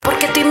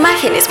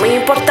imagen es muy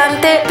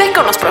importante, ve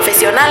con los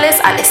profesionales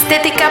a la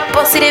estética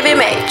Positive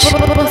Image.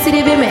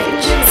 Positive Image.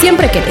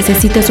 Siempre que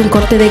necesites un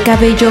corte de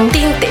cabello,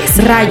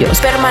 Tintes, rayos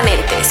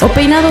permanentes o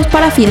peinados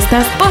para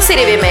fiestas,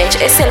 Positive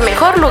Image es el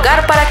mejor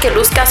lugar para que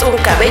luzcas un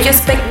cabello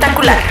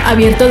espectacular.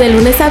 abierto de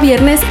lunes a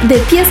viernes de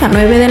 10 a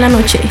 9 de la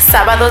noche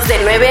Sábados de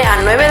 9 a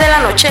 9 de la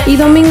noche y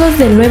domingos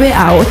de 9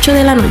 a 8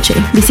 de la noche.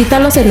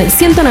 Visítalos en el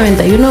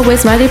 191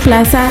 West Valley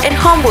Plaza, en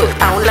Homewood,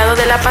 a un lado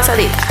de la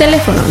pasadita.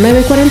 teléfono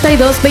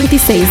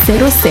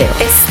 942-2600.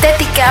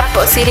 Estética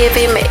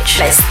Positive Image,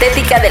 la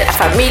estética de la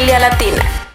familia latina.